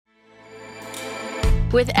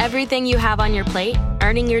With everything you have on your plate,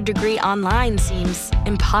 earning your degree online seems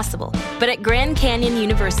impossible. But at Grand Canyon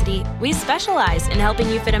University, we specialize in helping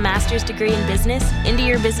you fit a master's degree in business into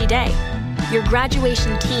your busy day. Your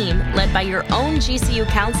graduation team, led by your own GCU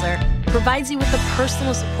counselor, provides you with the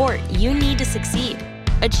personal support you need to succeed.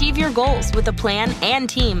 Achieve your goals with a plan and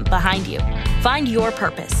team behind you. Find your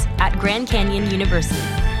purpose at Grand Canyon University.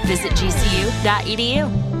 Visit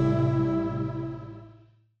gcu.edu.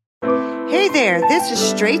 Hey there, this is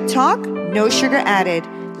Straight Talk, No Sugar Added.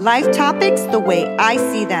 Life topics the way I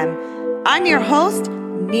see them. I'm your host,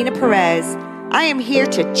 Nina Perez. I am here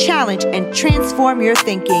to challenge and transform your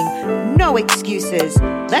thinking. No excuses.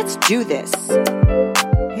 Let's do this.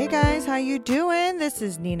 Hey guys, how you doing? This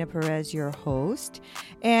is Nina Perez, your host,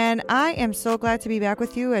 and I am so glad to be back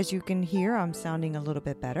with you. As you can hear, I'm sounding a little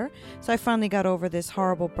bit better. So I finally got over this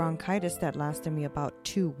horrible bronchitis that lasted me about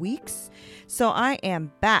 2 weeks. So I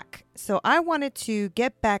am back. So I wanted to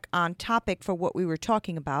get back on topic for what we were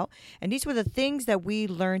talking about, and these were the things that we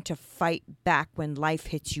learned to fight back when life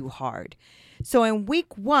hits you hard. So in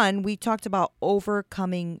week 1, we talked about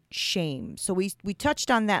overcoming shame. So we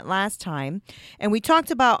touched on that last time, and we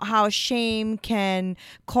talked about how shame can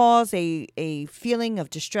cause a feeling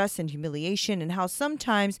of distress and humiliation, and how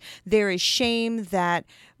sometimes there is shame that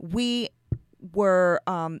we were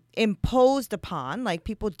imposed upon, like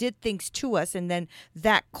people did things to us, and then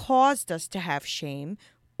that caused us to have shame,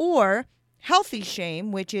 or healthy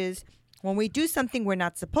shame, which is when we do something we're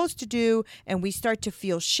not supposed to do and we start to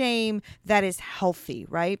feel shame. That is healthy,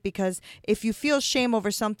 right? Because if you feel shame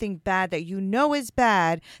over something bad that you know is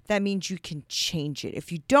bad, that means you can change it.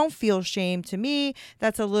 If you don't feel shame, to me,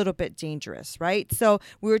 that's a little bit dangerous, right? So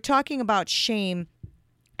we were talking about shame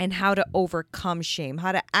and how to overcome shame,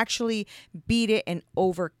 how to actually beat it and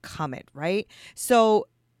overcome it, right? So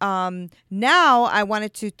now I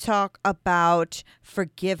wanted to talk about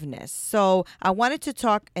forgiveness. So I wanted to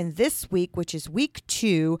talk in this week, which is week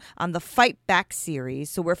 2 on the Fight Back series.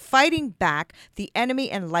 So we're fighting back the enemy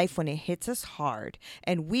in life when it hits us hard.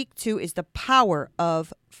 And week 2 is the power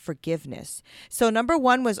of forgiveness. So number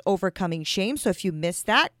 1 was overcoming shame. So if you missed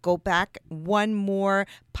that, go back one more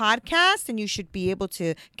podcast and you should be able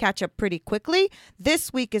to catch up pretty quickly.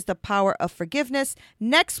 This week is the power of forgiveness.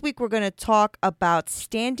 Next week, we're going to talk about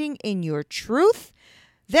standing in your truth.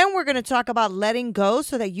 Then we're going to talk about letting go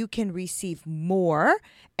so that you can receive more,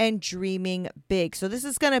 and dreaming big. So this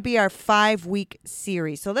is going to be our 5-week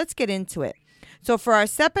series. So let's get into it. So for our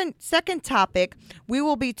second topic, we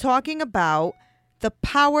will be talking about the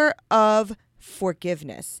power of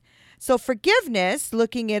forgiveness. So forgiveness,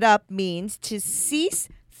 looking it up, means to cease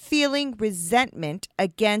feeling resentment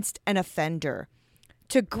against an offender,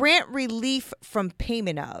 to grant relief from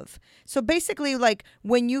payment of. So basically, like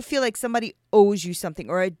when you feel like somebody owes you something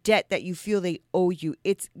or a debt that you feel they owe you,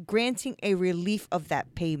 it's granting a relief of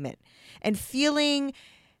that payment and feeling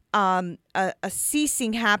a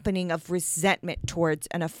ceasing happening of resentment towards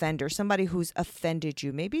an offender, somebody who's offended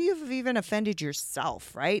you. Maybe you've even offended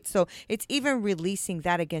yourself, right? So it's even releasing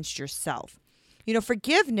that against yourself. You know,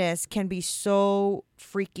 forgiveness can be so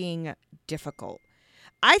freaking difficult.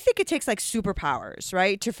 I think it takes like superpowers,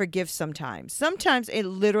 right, to forgive sometimes. Sometimes it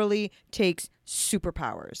literally takes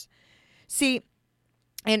superpowers. See,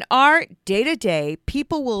 in our day-to-day,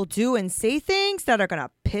 people will do and say things that are going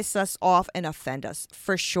to piss us off and offend us,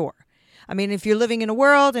 for sure. I mean, if you're living in a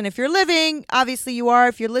world, and if you're living, obviously you are.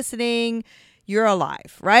 If you're listening, you're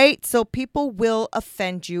alive, right? So people will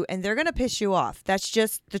offend you, and they're going to piss you off. That's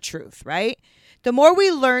just the truth, right? The more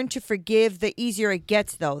we learn to forgive, the easier it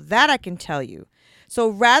gets, though. That I can tell you. So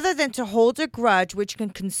rather than to hold a grudge, which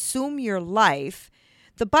can consume your life,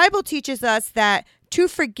 the Bible teaches us that to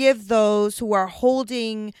forgive those who are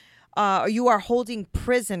holding, you are holding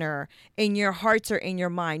prisoner in your hearts or in your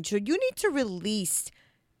mind. So you need to release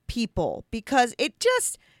people, because it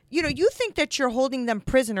just, you think that you're holding them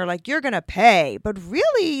prisoner, like you're going to pay. But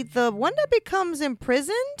really, the one that becomes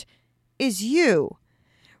imprisoned is you,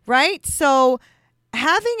 right? So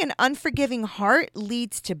having an unforgiving heart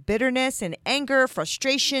leads to bitterness and anger,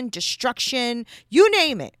 frustration, destruction, you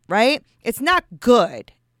name it, right? It's not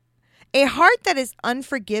good. A heart that is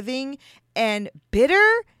unforgiving and bitter,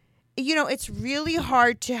 it's really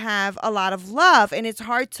hard to have a lot of love, and it's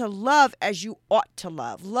hard to love as you ought to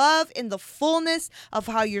love. Love in the fullness of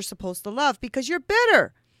how you're supposed to love, because you're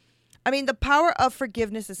bitter. I mean, the power of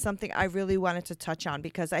forgiveness is something I really wanted to touch on,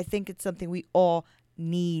 because I think it's something we all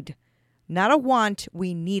need. Not a want,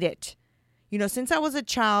 we need it. Since I was a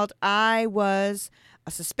child, I was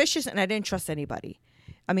suspicious and I didn't trust anybody.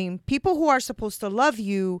 I mean, people who are supposed to love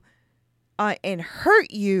you and hurt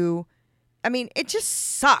you, I mean, it just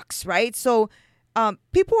sucks, right? So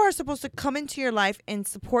People are supposed to come into your life and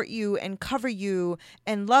support you and cover you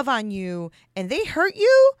and love on you, and they hurt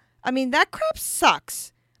you. I mean, that crap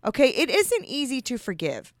sucks. Okay, it isn't easy to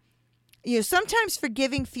forgive. Sometimes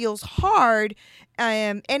forgiving feels hard,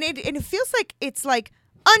 and it feels like it's like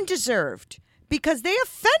undeserved because they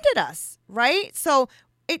offended us, right? So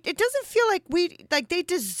it doesn't feel like they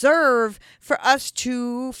deserve for us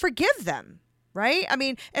to forgive them, right? I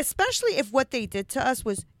mean, especially if what they did to us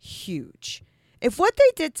was huge. If what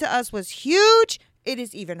they did to us was huge, it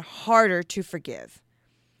is even harder to forgive.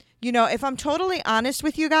 If I'm totally honest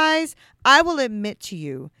with you guys, I will admit to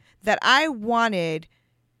you that I wanted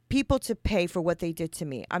people to pay for what they did to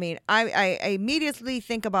me. I mean, I immediately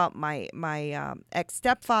think about my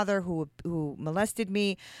ex-stepfather who molested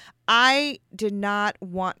me. I did not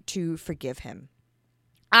want to forgive him.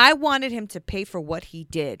 I wanted him to pay for what he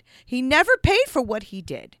did. He never paid for what he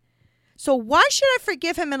did. So why should I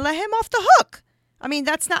forgive him and let him off the hook? I mean,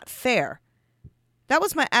 that's not fair. That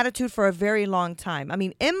was my attitude for a very long time. I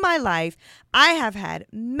mean, in my life, I have had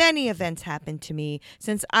many events happen to me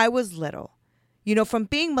since I was little. From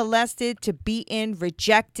being molested to beaten,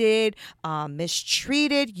 rejected,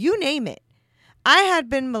 mistreated, you name it. I had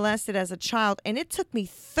been molested as a child, and it took me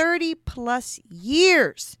 30 plus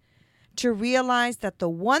years to realize that the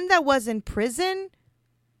one that was in prison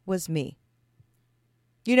was me.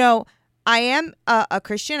 I am a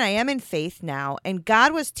Christian. I am in faith now. And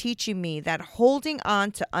God was teaching me that holding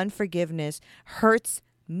on to unforgiveness hurts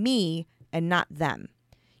me and not them.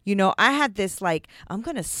 I had this I'm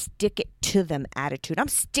going to stick it to them attitude. I'm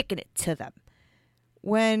sticking it to them.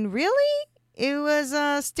 When really it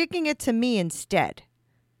was sticking it to me instead.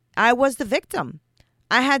 I was the victim.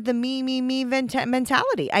 I had the me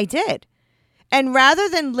mentality. I did. And rather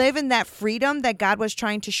than live in that freedom that God was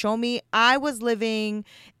trying to show me, I was living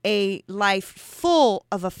a life full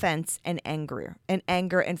of offense and anger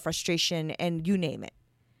and frustration and you name it.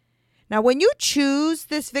 Now, when you choose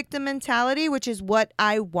this victim mentality, which is what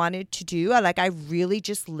I wanted to do, I really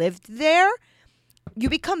just lived there, you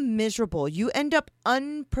become miserable. You end up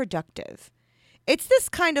unproductive. It's this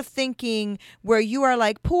kind of thinking where you are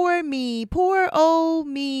like, poor me, poor oh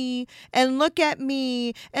me, and look at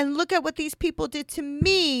me, and look at what these people did to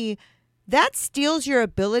me. That steals your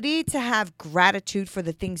ability to have gratitude for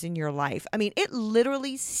the things in your life. I mean, it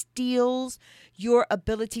literally steals your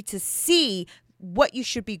ability to see what you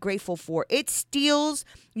should be grateful for. It steals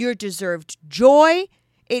your deserved joy.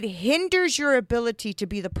 It hinders your ability to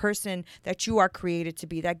be the person that you are created to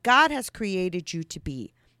be, that God has created you to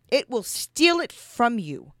be. It will steal it from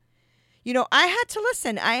you. I had to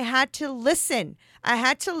listen. I had to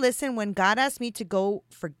listen when God asked me to go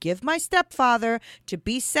forgive my stepfather, to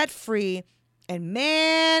be set free. And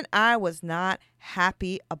man, I was not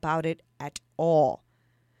happy about it at all.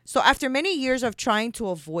 So after many years of trying to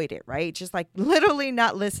avoid it, right? Just literally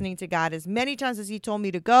not listening to God as many times as he told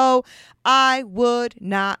me to go, I would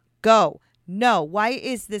not go. No, why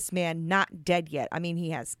is this man not dead yet? I mean, he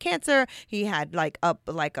has cancer. He had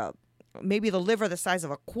maybe the liver the size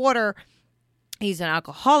of a quarter. He's an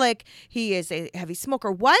alcoholic. He is a heavy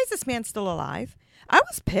smoker. Why is this man still alive? I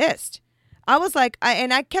was pissed. I was I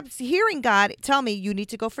kept hearing God tell me, you need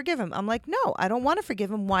to go forgive him. I'm like, no, I don't want to forgive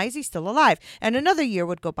him. Why is he still alive? And another year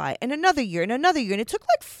would go by, and another year, and another year. And it took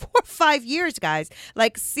 4 or 5 years, guys.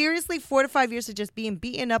 Seriously, 4 to 5 years of just being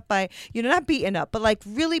beaten up by, not beaten up, but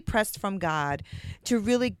really pressed from God to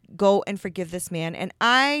really go and forgive this man. And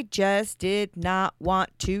I just did not want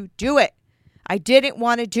to do it. I didn't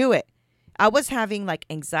want to do it. I was having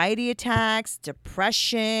anxiety attacks,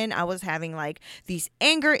 depression. I was having these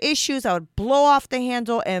anger issues. I would blow off the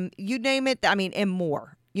handle and you name it. I mean, and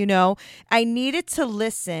more, I needed to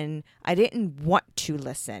listen. I didn't want to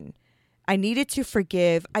listen. I needed to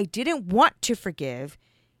forgive. I didn't want to forgive.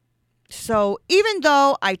 So even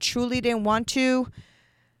though I truly didn't want to,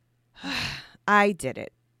 I did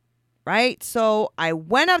it. Right? So I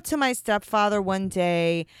went up to my stepfather one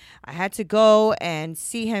day. I had to go and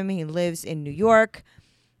see him. He lives in New York.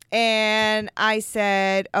 And I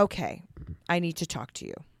said, okay, I need to talk to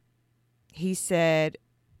you. He said,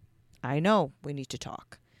 I know we need to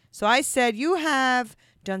talk. So I said, you have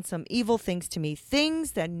done some evil things to me,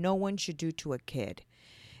 things that no one should do to a kid.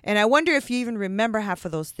 And I wonder if you even remember half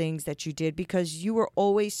of those things that you did because you were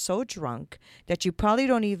always so drunk that you probably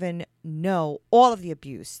don't even know all of the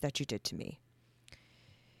abuse that you did to me.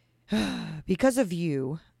 Because of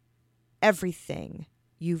you, everything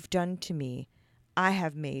you've done to me, I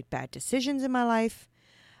have made bad decisions in my life.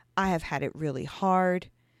 I have had it really hard.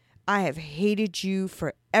 I have hated you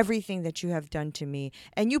for everything that you have done to me.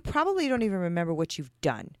 And you probably don't even remember what you've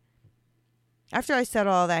done. After I said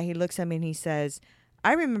all that, he looks at me and he says,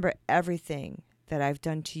 I remember everything that I've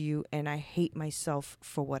done to you, and I hate myself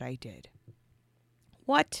for what I did.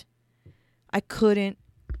 What? I couldn't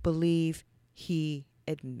believe he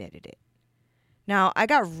admitted it. Now, I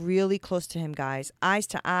got really close to him, guys. Eyes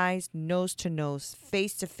to eyes, nose to nose,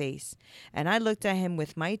 face to face. And I looked at him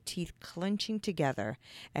with my teeth clenching together.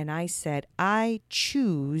 And I said, I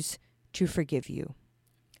choose to forgive you.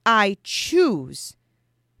 I choose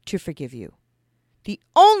to forgive you. The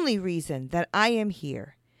only reason that I am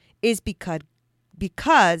here is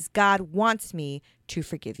because God wants me to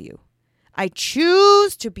forgive you. I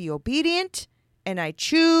choose to be obedient, and I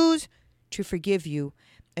choose to forgive you.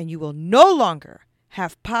 And you will no longer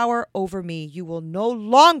have power over me. You will no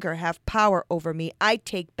longer have power over me. I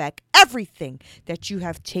take back everything that you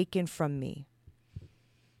have taken from me.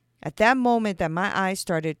 At that moment that my eyes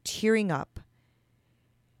started tearing up,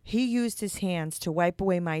 he used his hands to wipe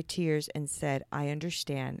away my tears and said, I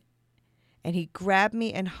understand. And he grabbed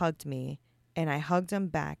me and hugged me, and I hugged him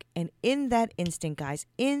back. And in that instant, guys,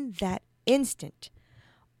 in that instant,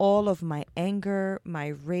 all of my anger, my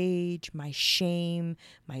rage, my shame,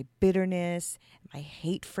 my bitterness, my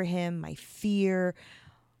hate for him, my fear,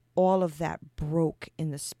 all of that broke in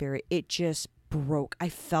the spirit. It just broke. I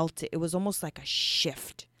felt it. It was almost like a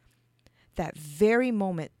shift. That very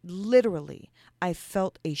moment, literally, I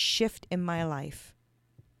felt a shift in my life.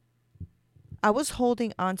 I was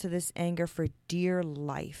holding on to this anger for dear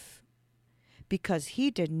life, because he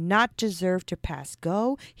did not deserve to pass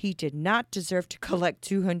go. He did not deserve to collect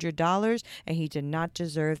 $200, and he did not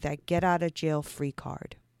deserve that get out of jail free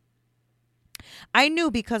card. I knew,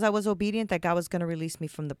 because I was obedient, that God was going to release me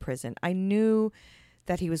from the prison. I knew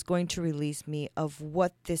that he was going to release me of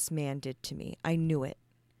what this man did to me. I knew it.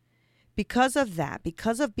 Because of that,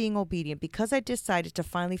 because of being obedient, because I decided to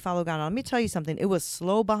finally follow God. Now, let me tell you something. It was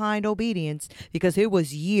slow behind obedience, because it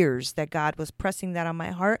was years that God was pressing that on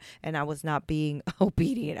my heart, and I was not being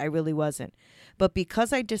obedient. I really wasn't. But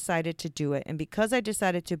because I decided to do it, and because I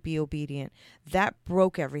decided to be obedient, that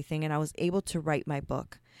broke everything, and I was able to write my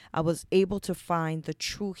book. I was able to find the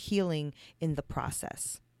true healing in the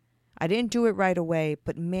process. I didn't do it right away,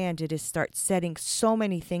 but man, did it start setting so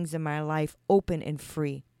many things in my life open and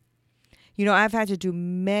free. You know, I've had to do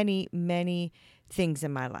many, many things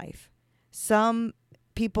in my life. Some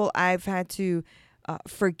people I've had to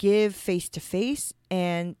forgive face to face,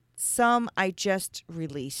 and some I just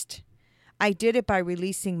released. I did it by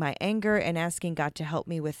releasing my anger and asking God to help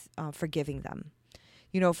me with forgiving them.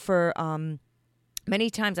 You know, for many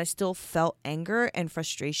times I still felt anger and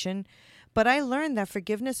frustration, but I learned that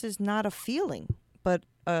forgiveness is not a feeling, but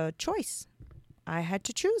a choice. I had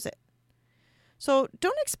to choose it. So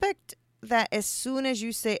don't expect that as soon as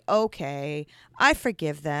you say, okay, I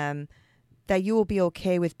forgive them, that you will be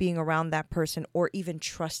okay with being around that person or even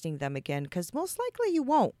trusting them again, because most likely you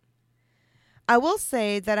won't. I will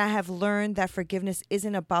say that I have learned that forgiveness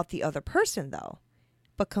isn't about the other person, though,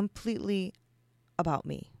 but completely about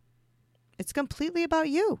me. It's completely about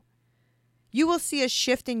you. You will see a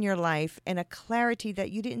shift in your life and a clarity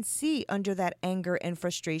that you didn't see under that anger and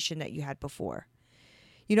frustration that you had before.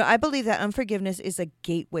 You know, I believe that unforgiveness is a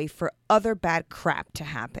gateway for other bad crap to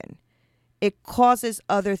happen. It causes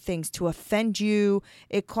other things to offend you.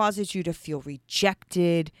 It causes you to feel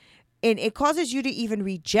rejected. And it causes you to even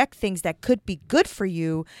reject things that could be good for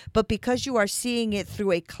you. But because you are seeing it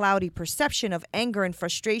through a cloudy perception of anger and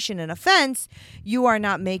frustration and offense, you are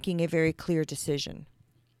not making a very clear decision.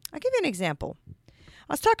 I'll give you an example.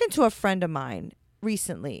 I was talking to a friend of mine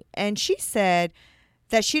recently, and she said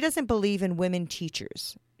that she doesn't believe in women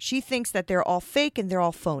teachers. She thinks that they're all fake and they're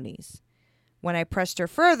all phonies. When I pressed her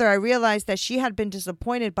further, I realized that she had been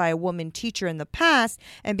disappointed by a woman teacher in the past.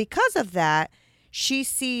 And because of that, she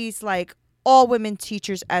sees like all women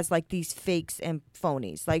teachers as like these fakes and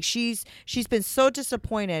phonies. Like she's been so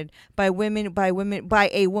disappointed by a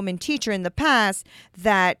woman teacher in the past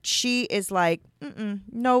that she is like,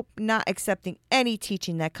 nope, not accepting any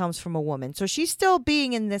teaching that comes from a woman. So she's still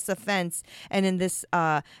being in this offense and in this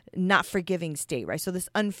not forgiving state, right? So this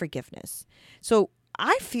unforgiveness. So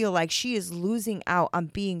I feel like she is losing out on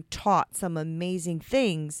being taught some amazing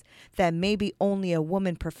things that maybe only a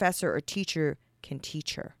woman professor or teacher can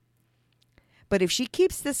teach her. But if she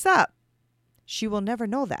keeps this up, she will never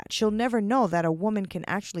know that. She'll never know that a woman can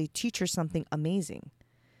actually teach her something amazing.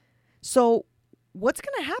 So what's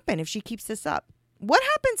going to happen if she keeps this up? What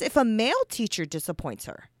happens if a male teacher disappoints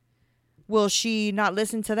her? Will she not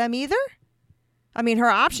listen to them either? I mean, her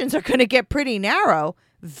options are going to get pretty narrow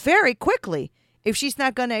very quickly if she's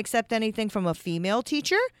not going to accept anything from a female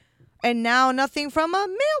teacher and now nothing from a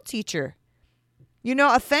male teacher.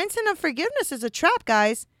 Offense and unforgiveness is a trap,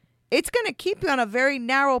 guys. It's going to keep you on a very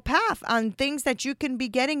narrow path on things that you can be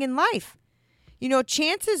getting in life.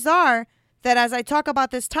 Chances are that as I talk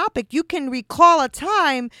about this topic, you can recall a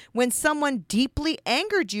time when someone deeply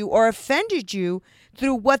angered you or offended you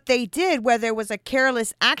through what they did, whether it was a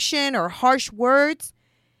careless action or harsh words.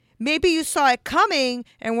 Maybe you saw it coming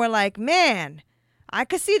and were like, man, I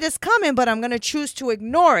could see this coming, but I'm going to choose to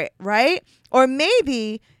ignore it, right? Or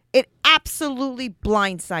maybe it absolutely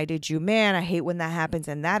blindsided you. Man, I hate when that happens,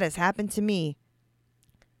 and that has happened to me.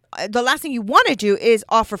 The last thing you want to do is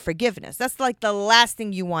offer forgiveness. That's like the last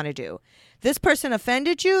thing you want to do. This person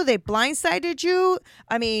offended you. They blindsided you.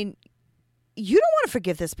 I mean, you don't want to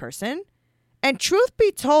forgive this person. And truth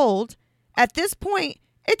be told, at this point,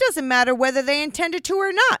 it doesn't matter whether they intended to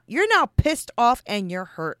or not. You're now pissed off and you're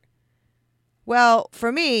hurt. Well,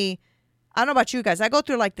 for me, I don't know about you guys. I go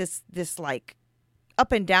through like this like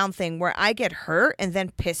up and down thing where I get hurt and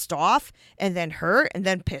then pissed off and then hurt and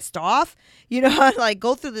then pissed off. I like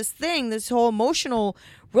go through this thing, this whole emotional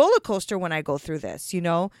roller coaster when I go through this,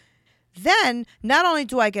 Then not only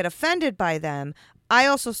do I get offended by them, I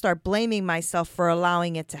also start blaming myself for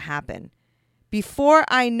allowing it to happen. Before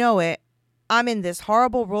I know it, I'm in this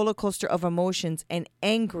horrible roller coaster of emotions and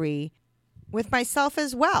angry with myself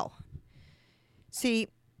as well. See,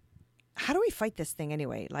 how do we fight this thing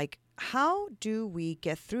anyway? Like, how do we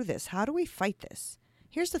get through this? How do we fight this?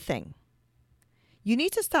 Here's the thing. You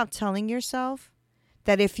need to stop telling yourself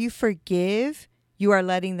that if you forgive, you are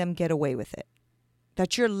letting them get away with it.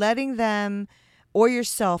 That you're letting them or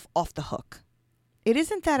yourself off the hook. It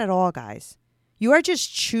isn't that at all, guys. You are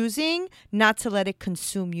just choosing not to let it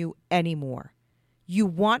consume you anymore. You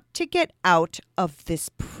want to get out of this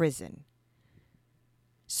prison.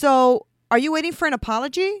 So, are you waiting for an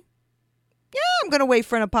apology? Yeah, I'm going to wait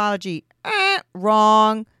for an apology.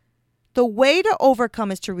 Wrong. The way to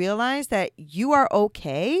overcome is to realize that you are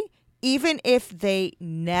okay, even if they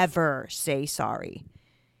never say sorry.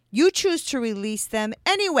 You choose to release them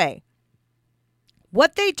anyway.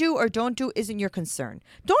 What they do or don't do isn't your concern.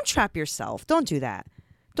 Don't trap yourself. Don't do that.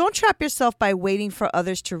 Don't trap yourself by waiting for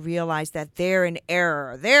others to realize that they're in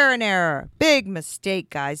error. They're in error. Big mistake,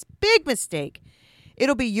 guys. Big mistake.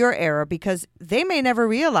 It'll be your error because they may never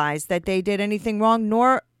realize that they did anything wrong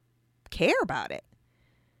nor care about it.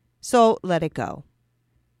 So let it go.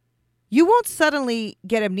 You won't suddenly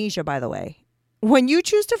get amnesia, by the way. When you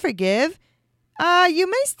choose to forgive, you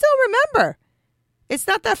may still remember. It's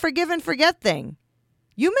not that forgive and forget thing.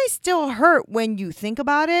 You may still hurt when you think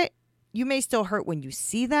about it. You may still hurt when you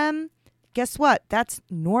see them. Guess what? That's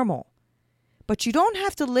normal. But you don't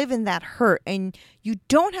have to live in that hurt, and you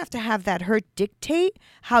don't have to have that hurt dictate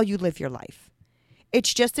how you live your life.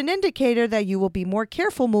 It's just an indicator that you will be more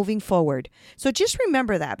careful moving forward. So just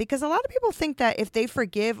remember that, because a lot of people think that if they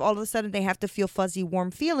forgive, all of a sudden they have to feel fuzzy,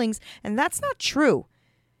 warm feelings, and that's not true.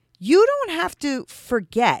 You don't have to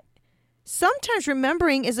forget. Sometimes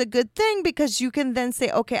remembering is a good thing because you can then say,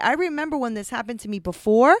 okay, I remember when this happened to me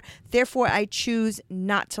before, therefore I choose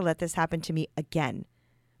not to let this happen to me again.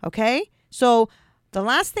 Okay? So the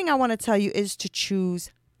last thing I want to tell you is to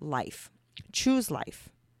choose life. Choose life.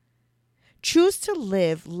 Choose to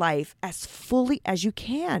live life as fully as you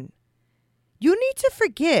can. You need to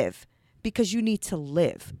forgive because you need to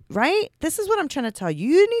live, right? This is what I'm trying to tell you.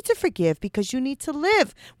 You need to forgive because you need to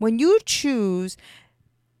live. When you choose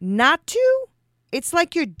not to, it's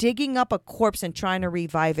like you're digging up a corpse and trying to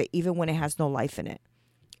revive it even when it has no life in it.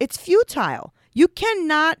 It's futile. You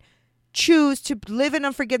cannot choose to live in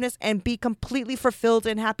unforgiveness and be completely fulfilled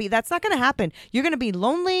and happy. That's not going to happen. You're going to be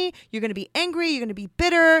lonely. You're going to be angry. You're going to be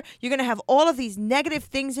bitter. You're going to have all of these negative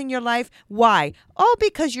things in your life. Why? Oh,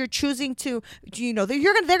 because you're choosing to, they're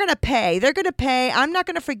going to pay. They're going to pay. I'm not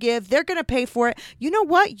going to forgive. They're going to pay for it. You know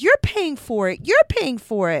what? You're paying for it. You're paying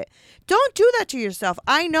for it. Don't do that to yourself.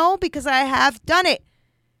 I know because I have done it.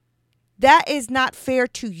 That is not fair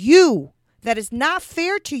to you. That is not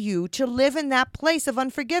fair to you to live in that place of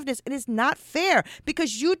unforgiveness. It is not fair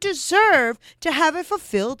because you deserve to have a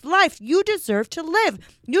fulfilled life. You deserve to live.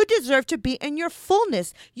 You deserve to be in your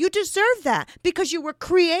fullness. You deserve that because you were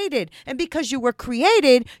created. And because you were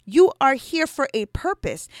created, you are here for a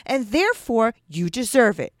purpose. And therefore, you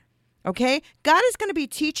deserve it. Okay? God is going to be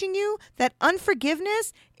teaching you that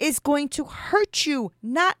unforgiveness is going to hurt you,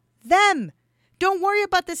 not them. Don't worry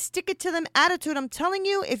about the stick it to them attitude. I'm telling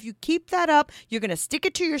you, if you keep that up, you're going to stick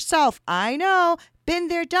it to yourself. I know. Been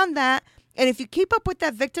there, done that. And if you keep up with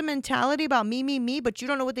that victim mentality about me, but you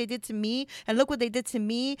don't know what they did to me, and look what they did to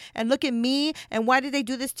me, and look at me, and why did they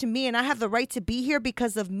do this to me, and I have the right to be here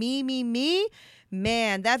because of me,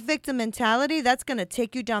 man, that victim mentality, that's going to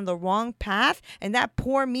take you down the wrong path, and that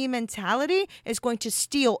poor me mentality is going to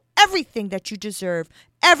steal everything that you deserve.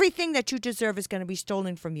 Everything that you deserve is going to be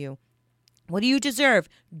stolen from you. What do you deserve?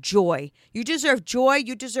 Joy. You deserve joy.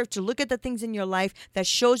 You deserve to look at the things in your life that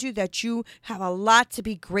shows you that you have a lot to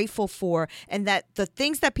be grateful for, and that the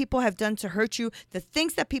things that people have done to hurt you, the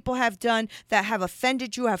things that people have done that have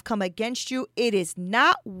offended you, have come against you, it is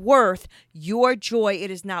not worth your joy.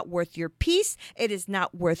 It is not worth your peace. It is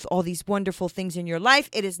not worth all these wonderful things in your life.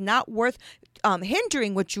 It is not worth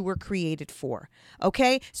hindering what you were created for.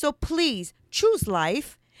 Okay? So please choose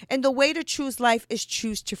life. And the way to choose life is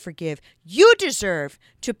choose to forgive. You deserve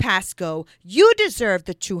to pass go. You deserve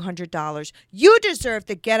the $200. You deserve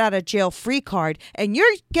the get out of jail free card. And your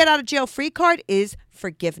get out of jail free card is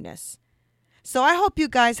forgiveness. So I hope you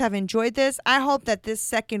guys have enjoyed this. I hope that this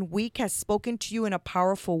second week has spoken to you in a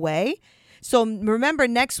powerful way. So remember,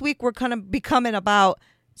 next week we're going to be coming about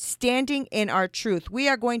standing in our truth. We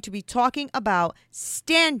are going to be talking about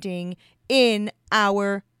standing in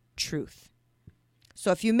our truth. So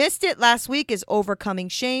if you missed it, last week is overcoming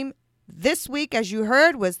shame. This week, as you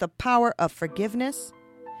heard, was the power of forgiveness.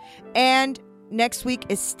 And next week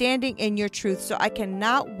is standing in your truth. So I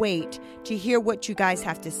cannot wait to hear what you guys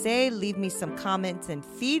have to say. Leave me some comments and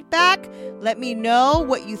feedback. Let me know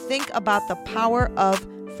what you think about the power of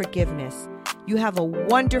forgiveness. You have a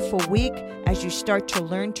wonderful week as you start to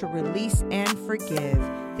learn to release and forgive.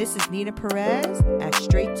 This is Nina Perez at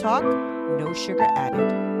Straight Talk, No Sugar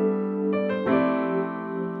Added.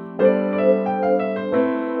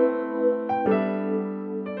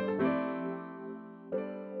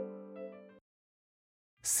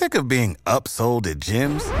 Sick of being upsold at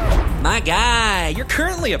gyms? My guy, you're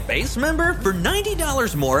currently a base member? For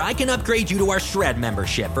 $90 more, I can upgrade you to our Shred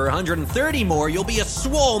membership. For $130 more, you'll be a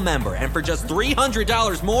Swole member. And for just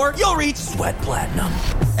 $300 more, you'll reach Sweat Platinum.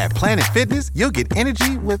 At Planet Fitness, you'll get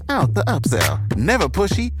energy without the upsell. Never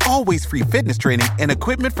pushy, always free fitness training and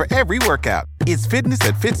equipment for every workout. It's fitness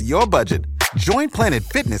that fits your budget. Join Planet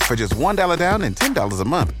Fitness for just $1 down and $10 a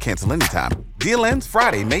month. Cancel anytime. Deal ends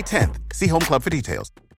Friday, May 10th. See Home Club for details.